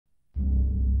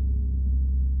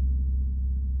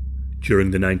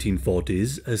During the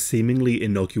 1940s, a seemingly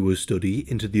innocuous study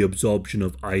into the absorption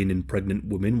of iron in pregnant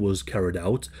women was carried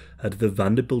out at the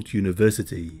Vanderbilt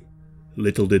University.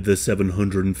 Little did the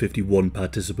 751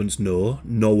 participants know,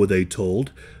 nor were they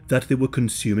told, that they were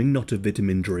consuming not a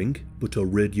vitamin drink, but a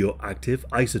radioactive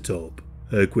isotope,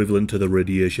 equivalent to the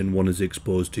radiation one is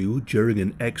exposed to during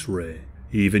an X-ray.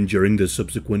 Even during the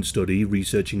subsequent study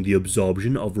researching the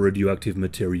absorption of radioactive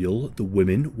material, the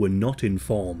women were not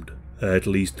informed. At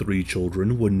least 3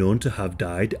 children were known to have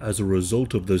died as a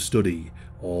result of the study,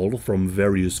 all from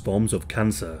various forms of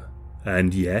cancer.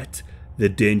 And yet, the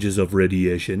dangers of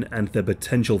radiation and their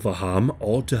potential for harm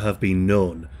ought to have been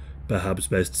known, perhaps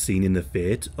best seen in the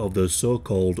fate of the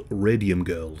so-called radium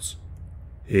girls.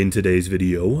 In today's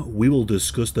video, we will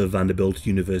discuss the Vanderbilt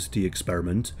University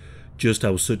experiment, just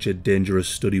how such a dangerous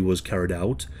study was carried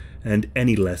out, and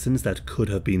any lessons that could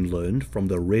have been learned from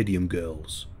the radium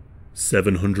girls.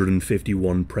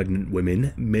 751 pregnant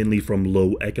women, mainly from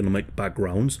low economic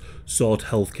backgrounds, sought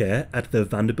healthcare at the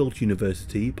Vanderbilt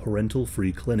University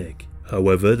Parental-Free Clinic.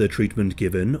 However, the treatment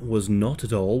given was not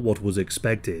at all what was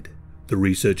expected. The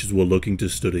researchers were looking to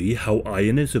study how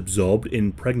iron is absorbed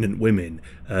in pregnant women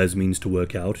as means to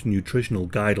work out nutritional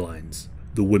guidelines.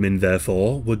 The women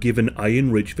therefore were given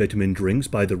iron-rich vitamin drinks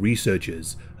by the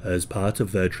researchers as part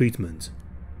of their treatment.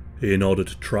 In order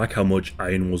to track how much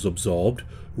iron was absorbed,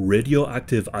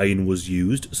 radioactive iron was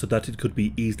used so that it could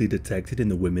be easily detected in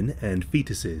the women and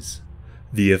fetuses.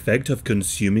 The effect of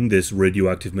consuming this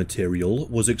radioactive material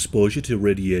was exposure to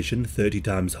radiation 30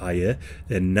 times higher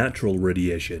than natural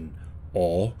radiation,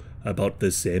 or about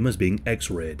the same as being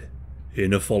X-rayed.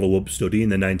 In a follow-up study in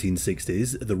the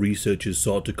 1960s, the researchers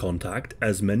sought to contact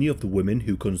as many of the women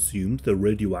who consumed the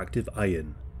radioactive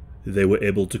iron. They were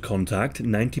able to contact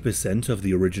 90% of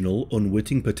the original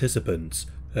unwitting participants,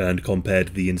 and compared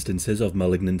the instances of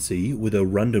malignancy with a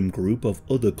random group of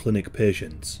other clinic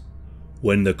patients.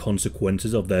 When the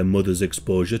consequences of their mother's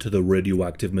exposure to the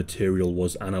radioactive material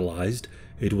was analysed,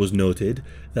 it was noted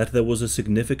that there was a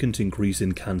significant increase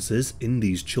in cancers in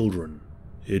these children.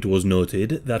 It was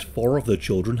noted that 4 of the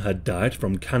children had died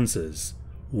from cancers.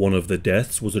 One of the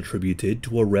deaths was attributed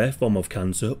to a rare form of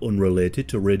cancer unrelated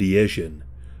to radiation.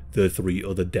 The 3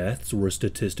 other deaths were a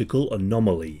statistical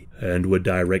anomaly and were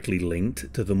directly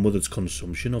linked to the mother's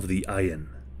consumption of the iron.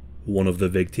 One of the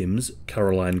victims,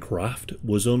 Caroline Kraft,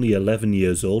 was only 11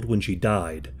 years old when she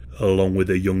died, along with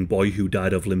a young boy who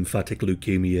died of lymphatic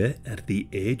leukemia at the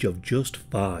age of just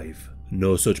 5.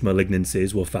 No such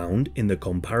malignancies were found in the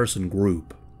comparison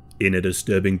group. In a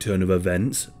disturbing turn of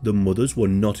events, the mothers were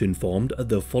not informed at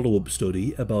the follow-up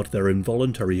study about their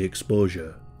involuntary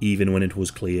exposure, even when it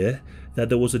was clear that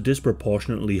there was a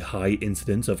disproportionately high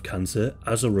incidence of cancer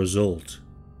as a result.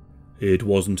 It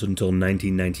wasn't until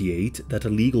 1998 that a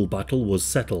legal battle was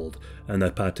settled and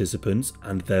that participants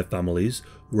and their families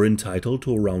were entitled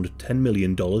to around $10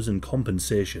 million in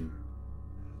compensation.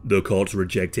 The courts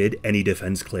rejected any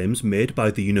defense claims made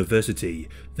by the university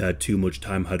that too much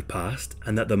time had passed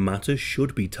and that the matter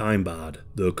should be time-barred.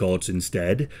 The courts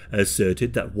instead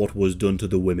asserted that what was done to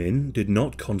the women did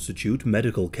not constitute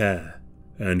medical care,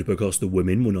 and because the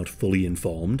women were not fully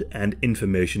informed and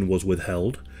information was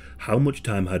withheld, how much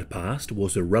time had passed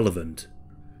was irrelevant.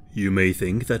 You may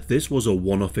think that this was a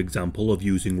one-off example of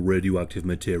using radioactive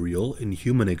material in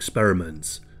human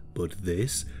experiments, but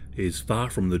this is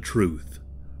far from the truth.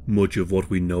 Much of what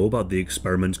we know about the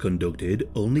experiments conducted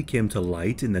only came to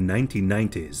light in the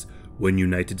 1990s, when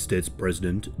United States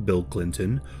President Bill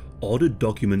Clinton ordered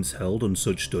documents held on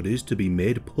such studies to be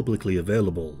made publicly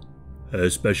available. A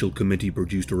special committee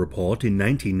produced a report in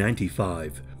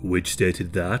 1995, which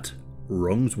stated that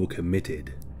wrongs were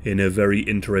committed. In a very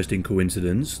interesting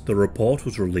coincidence, the report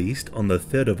was released on the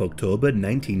 3rd of October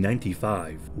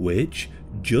 1995, which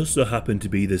just so happened to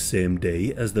be the same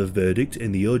day as the verdict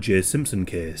in the O.J. Simpson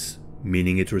case,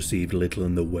 meaning it received little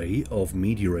in the way of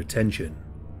media attention.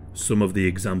 Some of the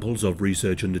examples of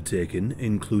research undertaken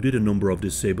included a number of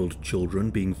disabled children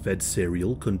being fed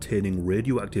cereal containing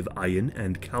radioactive iron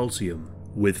and calcium.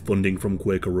 With funding from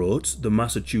Quaker Oats, the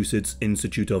Massachusetts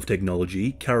Institute of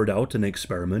Technology carried out an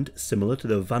experiment similar to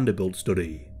the Vanderbilt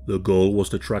study. The goal was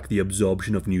to track the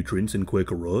absorption of nutrients in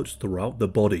Quaker Oats throughout the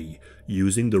body,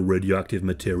 using the radioactive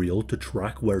material to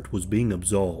track where it was being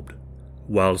absorbed.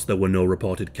 Whilst there were no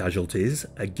reported casualties,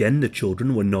 again the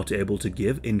children were not able to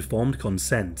give informed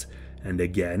consent, and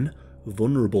again,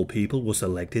 vulnerable people were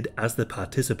selected as the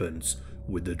participants,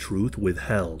 with the truth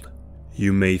withheld.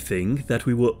 You may think that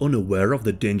we were unaware of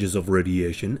the dangers of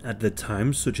radiation at the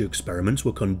time such experiments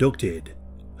were conducted.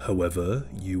 However,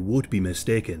 you would be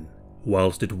mistaken.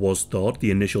 Whilst it was thought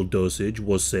the initial dosage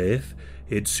was safe,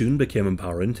 it soon became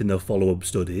apparent in the follow-up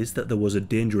studies that there was a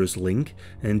dangerous link,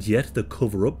 and yet the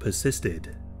cover-up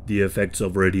persisted. The effects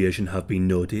of radiation have been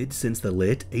noted since the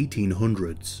late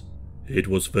 1800s. It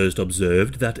was first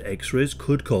observed that X-rays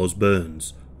could cause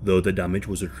burns, though the damage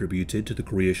was attributed to the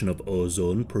creation of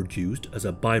ozone produced as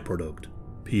a byproduct.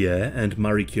 Pierre and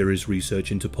Marie Curie's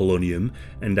research into polonium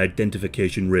and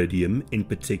identification radium, in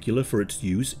particular for its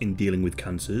use in dealing with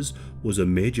cancers, was a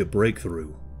major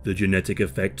breakthrough. The genetic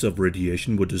effects of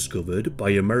radiation were discovered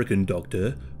by American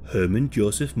doctor Hermann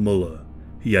Joseph Muller.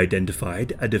 He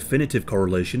identified a definitive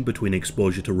correlation between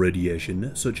exposure to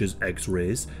radiation, such as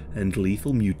X-rays, and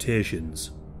lethal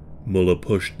mutations. Muller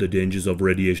pushed the dangers of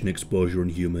radiation exposure in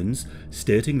humans,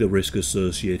 stating the risk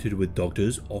associated with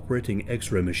doctors operating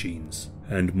X-ray machines,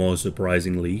 and more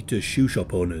surprisingly to shoe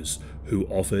shop owners, who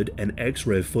offered an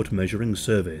X-ray foot measuring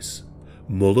service.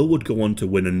 Muller would go on to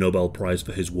win a Nobel Prize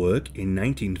for his work in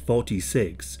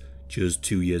 1946, just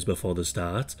 2 years before the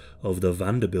start of the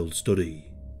Vanderbilt study.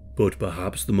 But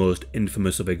perhaps the most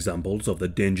infamous of examples of the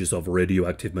dangers of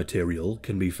radioactive material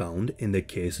can be found in the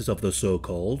cases of the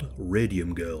so-called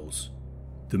radium girls.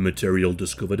 The material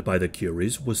discovered by the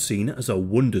Curies was seen as a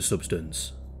wonder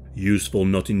substance, useful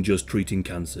not in just treating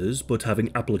cancers but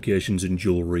having applications in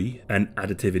jewellery, an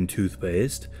additive in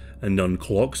toothpaste, and on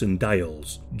clocks and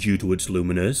dials, due to its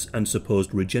luminous and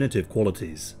supposed regenerative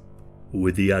qualities.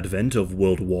 With the advent of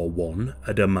World War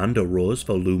I, a demand arose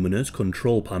for luminous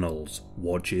control panels,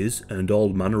 watches, and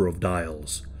all manner of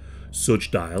dials. Such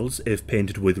dials, if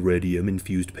painted with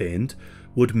radium-infused paint,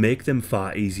 would make them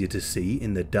far easier to see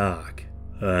in the dark.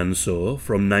 And so,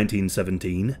 from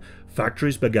 1917,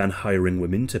 factories began hiring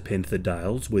women to paint the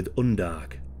dials with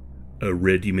undark, a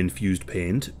radium-infused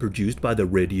paint produced by the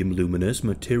Radium Luminous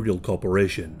Material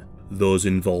Corporation. Those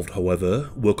involved,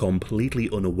 however, were completely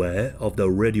unaware of the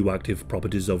radioactive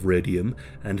properties of radium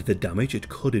and the damage it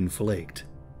could inflict.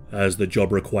 As the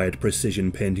job required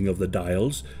precision painting of the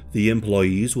dials, the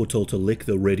employees were told to lick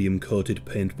the radium-coated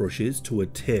paintbrushes to a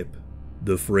tip.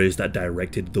 The phrase that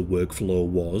directed the workflow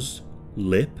was,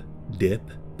 lip, dip,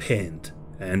 paint,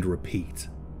 and repeat.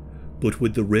 But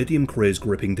with the radium craze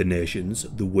gripping the nations,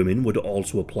 the women would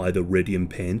also apply the radium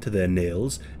paint to their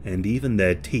nails and even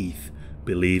their teeth,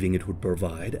 believing it would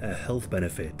provide a health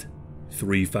benefit.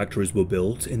 3 factories were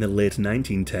built in the late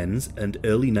 1910s and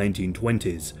early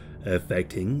 1920s,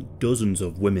 affecting dozens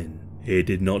of women. It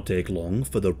did not take long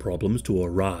for the problems to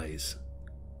arise.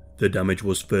 The damage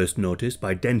was first noticed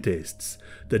by dentists.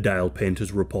 The dial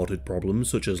painters reported problems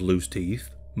such as loose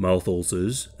teeth, mouth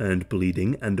ulcers, and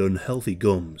bleeding and unhealthy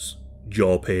gums.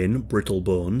 Jaw pain, brittle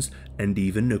bones, and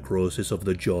even necrosis of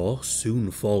the jaw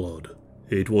soon followed.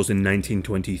 It was in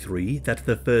 1923 that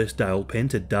the first dial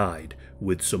painter died,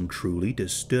 with some truly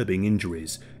disturbing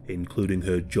injuries, including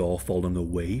her jaw falling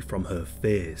away from her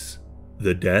face.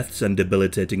 The deaths and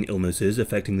debilitating illnesses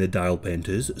affecting the dial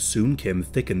painters soon came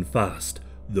thick and fast,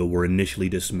 though were initially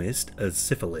dismissed as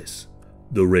syphilis.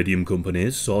 The radium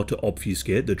companies sought to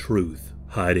obfuscate the truth,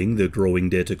 hiding the growing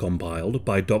data compiled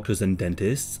by doctors and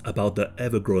dentists about the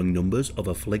ever-growing numbers of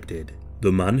afflicted.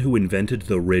 The man who invented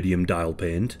the radium dial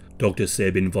paint, Dr.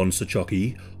 Sabin von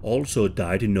Sochocki, also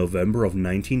died in November of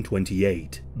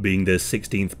 1928, being the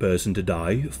 16th person to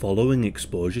die following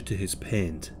exposure to his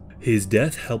paint. His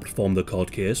death helped form the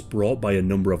court case brought by a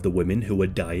number of the women who were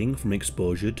dying from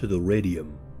exposure to the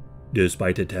radium.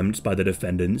 Despite attempts by the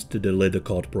defendants to delay the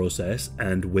court process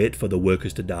and wait for the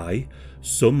workers to die,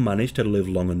 some managed to live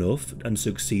long enough and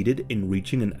succeeded in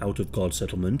reaching an out-of-court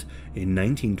settlement in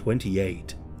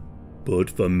 1928.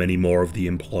 But for many more of the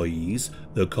employees,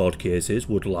 the court cases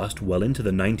would last well into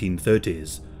the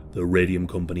 1930s, the radium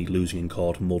company losing in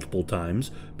court multiple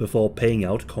times before paying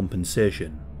out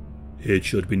compensation. It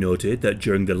should be noted that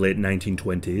during the late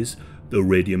 1920s, the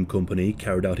radium company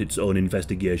carried out its own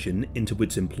investigation into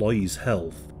its employees'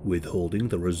 health, withholding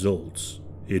the results.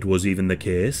 It was even the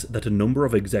case that a number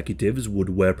of executives would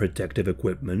wear protective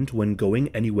equipment when going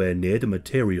anywhere near the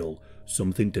material,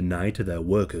 something denied to their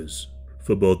workers.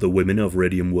 For both the women of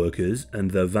radium workers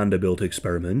and the Vanderbilt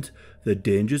experiment, the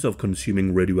dangers of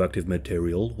consuming radioactive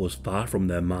material was far from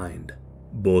their mind.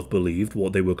 Both believed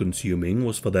what they were consuming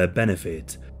was for their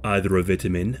benefit, either a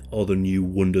vitamin or the new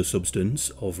wonder substance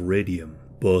of radium.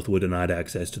 Both were denied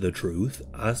access to the truth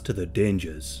as to the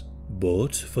dangers.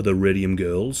 But for the radium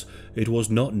girls, it was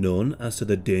not known as to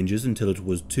the dangers until it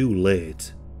was too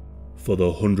late. For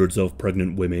the hundreds of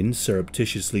pregnant women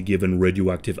surreptitiously given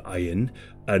radioactive iron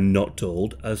and not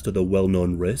told as to the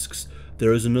well-known risks,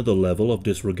 there is another level of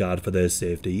disregard for their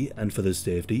safety and for the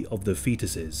safety of the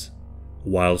fetuses.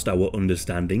 Whilst our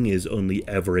understanding is only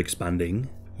ever expanding,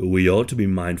 we ought to be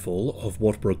mindful of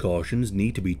what precautions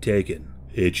need to be taken.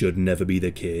 It should never be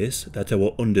the case that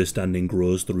our understanding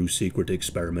grows through secret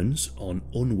experiments on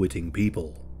unwitting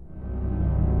people.